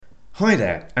Hi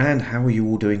there, and how are you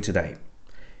all doing today?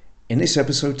 In this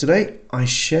episode today, I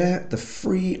share the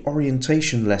free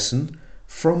orientation lesson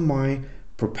from my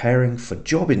Preparing for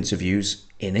Job Interviews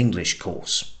in English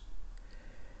course.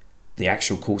 The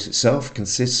actual course itself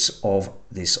consists of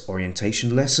this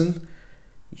orientation lesson,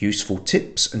 useful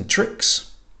tips and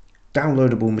tricks,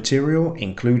 downloadable material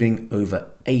including over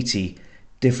 80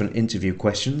 different interview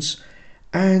questions,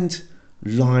 and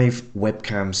live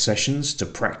webcam sessions to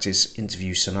practice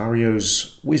interview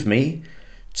scenarios with me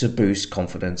to boost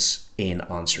confidence in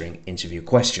answering interview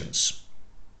questions.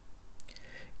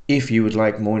 If you would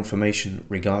like more information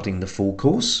regarding the full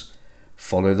course,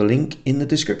 follow the link in the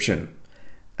description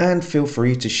and feel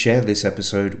free to share this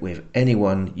episode with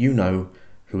anyone you know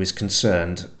who is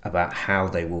concerned about how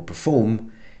they will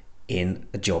perform in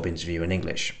a job interview in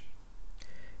English.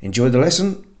 Enjoy the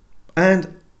lesson,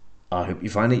 and I hope you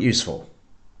find it useful.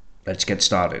 Let's get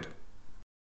started.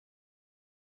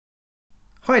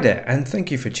 Hi there, and thank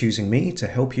you for choosing me to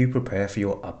help you prepare for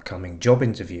your upcoming job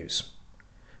interviews.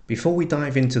 Before we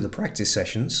dive into the practice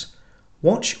sessions,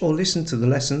 watch or listen to the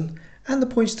lesson and the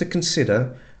points to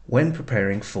consider when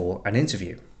preparing for an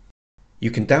interview.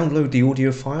 You can download the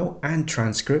audio file and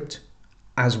transcript,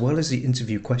 as well as the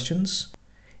interview questions,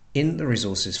 in the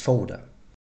resources folder.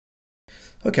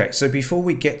 Okay, so before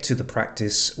we get to the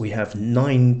practice, we have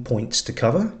 9 points to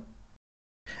cover.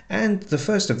 And the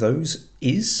first of those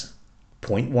is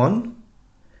point 1,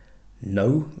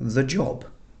 know the job.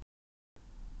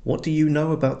 What do you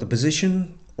know about the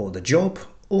position or the job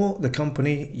or the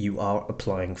company you are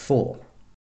applying for?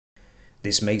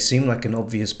 This may seem like an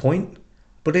obvious point,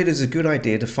 but it is a good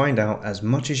idea to find out as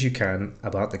much as you can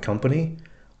about the company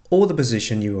or the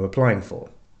position you are applying for.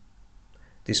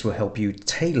 This will help you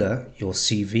tailor your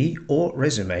CV or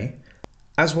resume,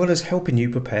 as well as helping you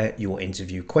prepare your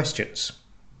interview questions.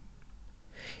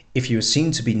 If you are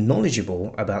seen to be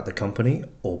knowledgeable about the company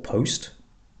or post,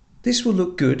 this will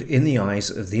look good in the eyes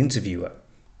of the interviewer.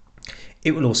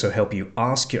 It will also help you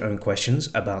ask your own questions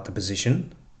about the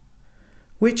position,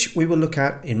 which we will look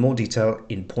at in more detail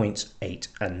in points 8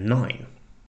 and 9.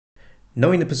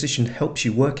 Knowing the position helps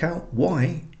you work out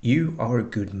why you are a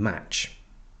good match.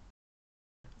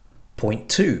 Point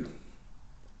 2.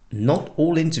 Not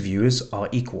all interviewers are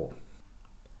equal.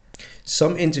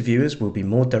 Some interviewers will be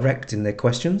more direct in their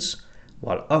questions,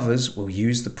 while others will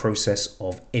use the process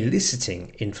of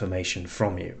eliciting information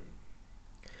from you.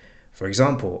 For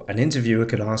example, an interviewer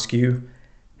could ask you,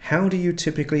 how do you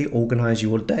typically organize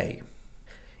your day?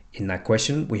 In that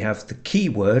question, we have the key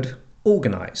word,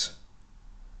 organize.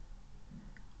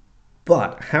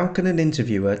 But how can an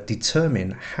interviewer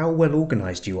determine how well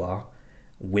organized you are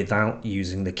without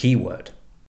using the keyword?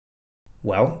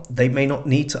 Well, they may not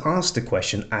need to ask the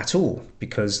question at all,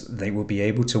 because they will be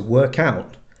able to work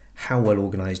out how well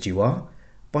organized you are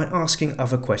by asking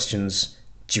other questions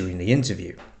during the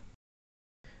interview.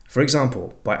 For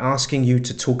example, by asking you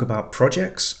to talk about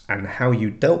projects and how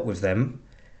you dealt with them,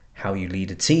 how you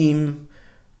lead a team,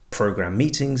 program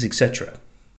meetings, etc.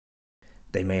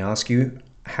 They may ask you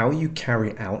how you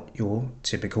carry out your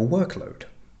typical workload.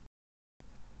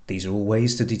 These are all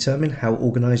ways to determine how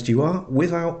organized you are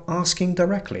without asking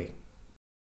directly.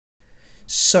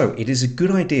 So it is a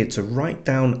good idea to write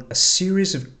down a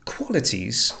series of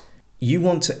qualities you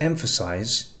want to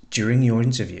emphasize during your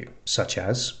interview, such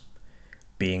as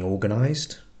being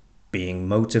organized, being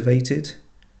motivated,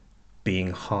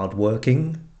 being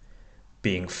hardworking,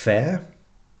 being fair,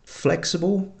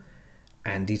 flexible,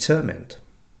 and determined.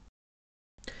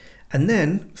 And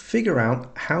then figure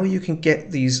out how you can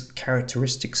get these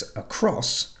characteristics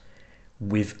across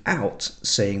without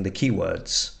saying the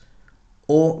keywords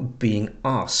or being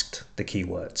asked the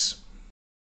keywords.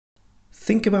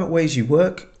 Think about ways you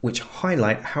work which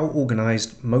highlight how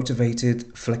organized,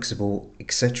 motivated, flexible,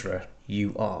 etc.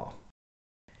 you are.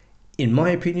 In my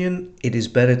opinion, it is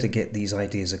better to get these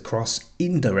ideas across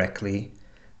indirectly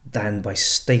than by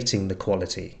stating the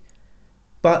quality.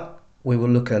 But we will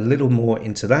look a little more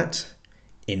into that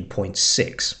in point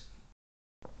 6.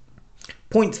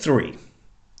 Point 3.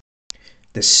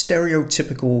 The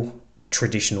stereotypical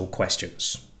traditional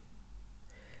questions.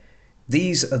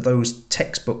 These are those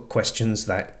textbook questions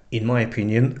that, in my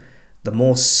opinion, the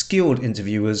more skilled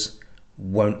interviewers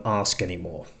won't ask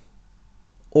anymore,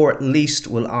 or at least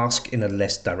will ask in a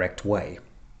less direct way.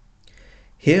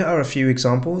 Here are a few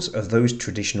examples of those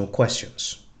traditional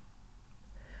questions.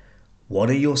 What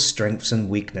are your strengths and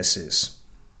weaknesses?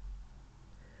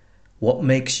 What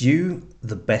makes you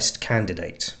the best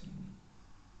candidate?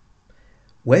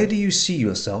 Where do you see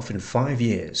yourself in 5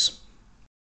 years?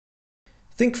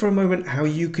 Think for a moment how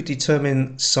you could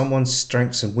determine someone's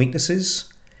strengths and weaknesses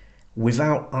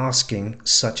without asking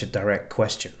such a direct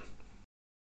question.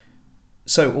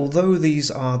 So, although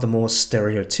these are the more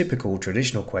stereotypical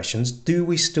traditional questions, do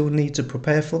we still need to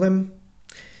prepare for them?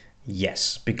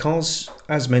 Yes, because,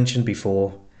 as mentioned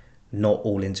before, not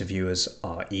all interviewers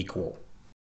are equal.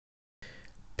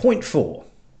 Point 4.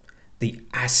 The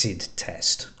acid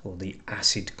test, or the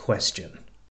acid question.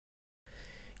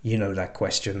 You know that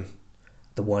question,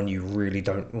 the one you really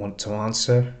don't want to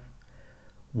answer.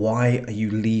 Why are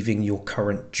you leaving your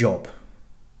current job?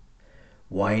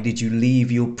 Why did you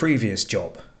leave your previous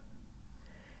job?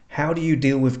 How do you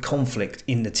deal with conflict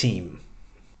in the team?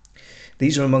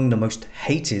 These are among the most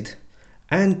hated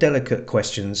and delicate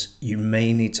questions you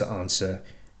may need to answer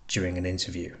during an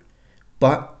interview,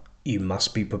 but you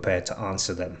must be prepared to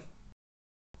answer them.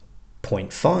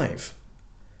 Point 5.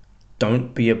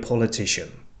 Don't be a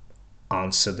politician.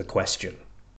 Answer the question.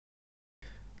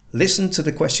 Listen to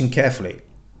the question carefully.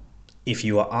 If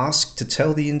you are asked to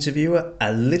tell the interviewer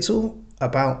a little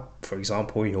about, for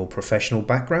example, your professional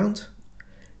background,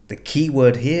 the key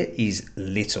word here is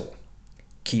little.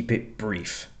 Keep it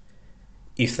brief.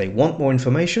 If they want more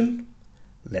information,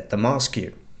 let them ask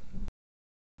you.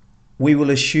 We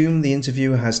will assume the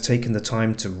interviewer has taken the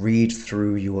time to read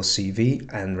through your CV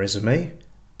and resume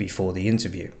before the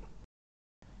interview.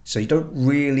 So you don't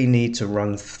really need to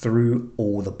run through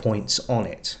all the points on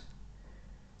it.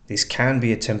 This can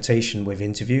be a temptation with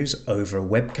interviews over a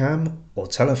webcam or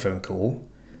telephone call,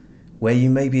 where you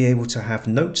may be able to have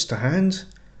notes to hand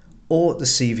or the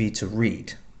CV to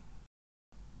read.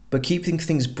 But keeping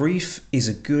things brief is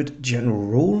a good general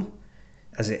rule,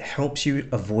 as it helps you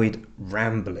avoid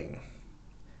rambling.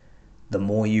 The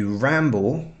more you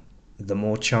ramble, the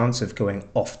more chance of going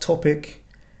off topic,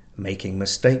 making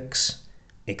mistakes,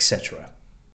 etc.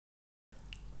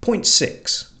 Point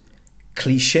 6.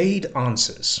 Cliched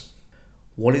answers.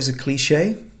 What is a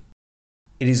cliche?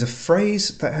 It is a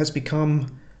phrase that has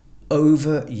become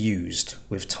overused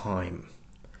with time.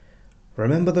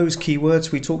 Remember those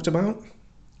keywords we talked about?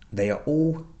 They are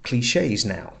all cliches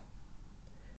now.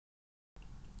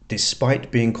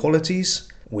 Despite being qualities,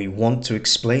 we want to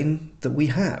explain that we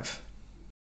have.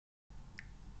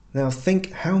 Now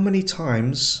think how many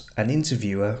times an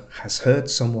interviewer has heard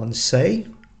someone say,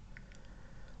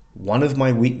 "One of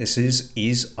my weaknesses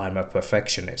is I'm a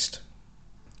perfectionist.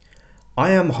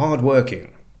 I am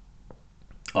hardworking.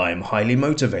 I am highly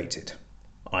motivated.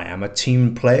 I am a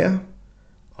team player.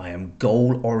 I am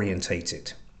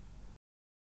goal-orientated."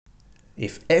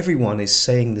 If everyone is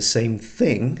saying the same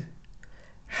thing,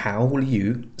 how will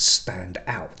you stand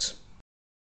out?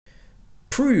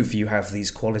 Prove you have these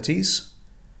qualities,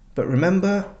 but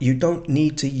remember, you don't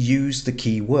need to use the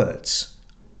key words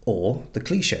or the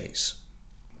cliches.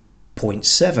 Point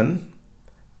 7.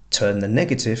 Turn the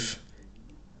negative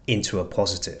into a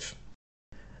positive.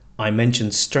 I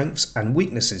mentioned strengths and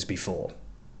weaknesses before,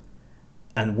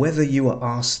 and whether you are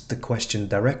asked the question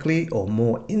directly or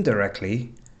more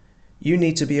indirectly, you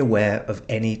need to be aware of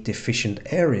any deficient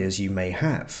areas you may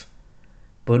have,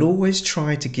 but always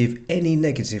try to give any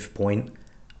negative point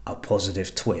a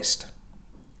positive twist.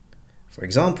 For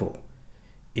example,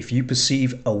 if you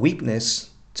perceive a weakness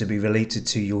to be related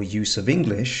to your use of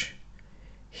English,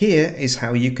 here is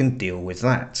how you can deal with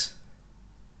that.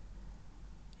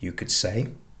 You could say,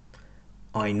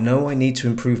 "I know I need to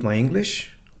improve my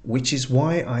English, which is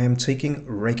why I am taking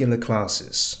regular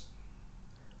classes."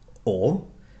 Or,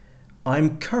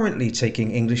 "I'm currently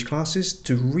taking English classes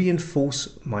to reinforce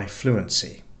my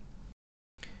fluency."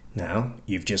 Now,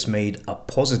 you've just made a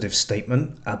positive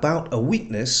statement about a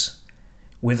weakness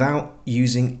without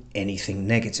using anything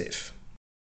negative.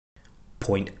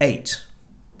 Point 8.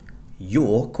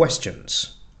 Your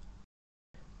questions.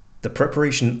 The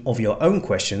preparation of your own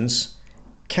questions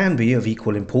can be of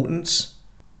equal importance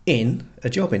in a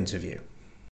job interview.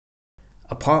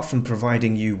 Apart from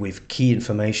providing you with key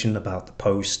information about the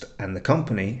post and the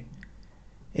company,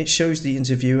 it shows the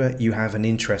interviewer you have an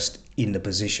interest in the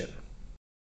position.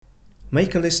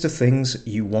 Make a list of things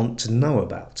you want to know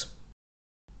about.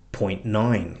 Point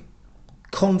 9.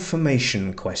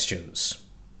 Confirmation questions.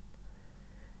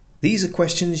 These are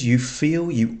questions you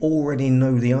feel you already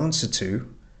know the answer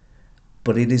to,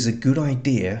 but it is a good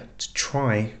idea to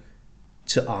try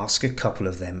to ask a couple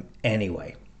of them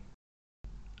anyway.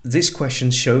 This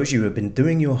question shows you have been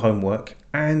doing your homework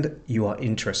and you are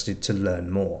interested to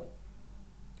learn more.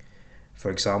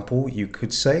 For example, you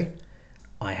could say,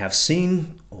 "I have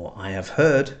seen or I have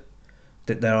heard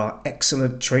that there are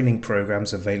excellent training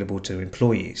programs available to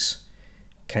employees.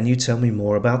 Can you tell me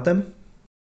more about them?"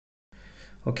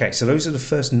 Okay, so those are the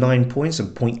first 9 points,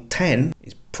 and point 10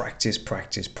 is practice,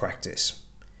 practice, practice.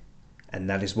 And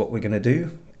that is what we're going to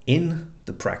do in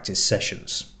the practice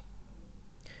sessions.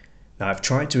 Now, I've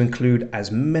tried to include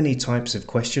as many types of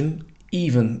question,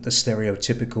 even the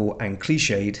stereotypical and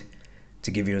cliched,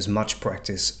 to give you as much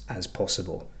practice as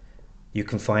possible. You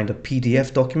can find a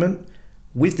PDF document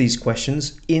with these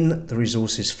questions in the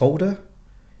resources folder,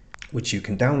 which you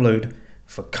can download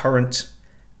for current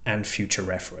and future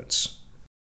reference.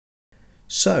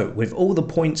 So, with all the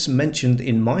points mentioned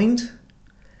in mind,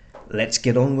 let's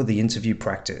get on with the interview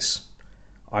practice.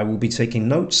 I will be taking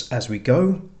notes as we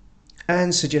go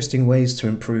and suggesting ways to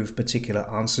improve particular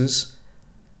answers,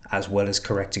 as well as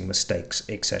correcting mistakes,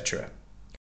 etc.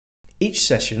 Each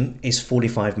session is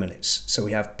 45 minutes, so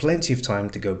we have plenty of time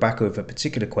to go back over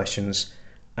particular questions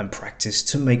and practice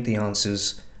to make the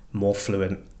answers more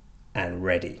fluent and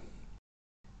ready.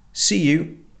 See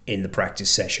you in the practice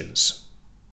sessions.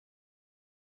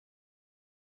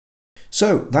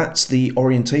 So that's the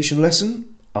orientation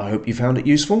lesson. I hope you found it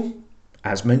useful.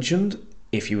 As mentioned,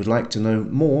 if you would like to know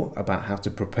more about how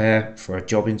to prepare for a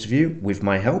job interview with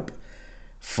my help,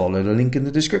 follow the link in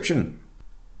the description.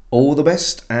 All the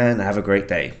best and have a great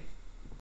day.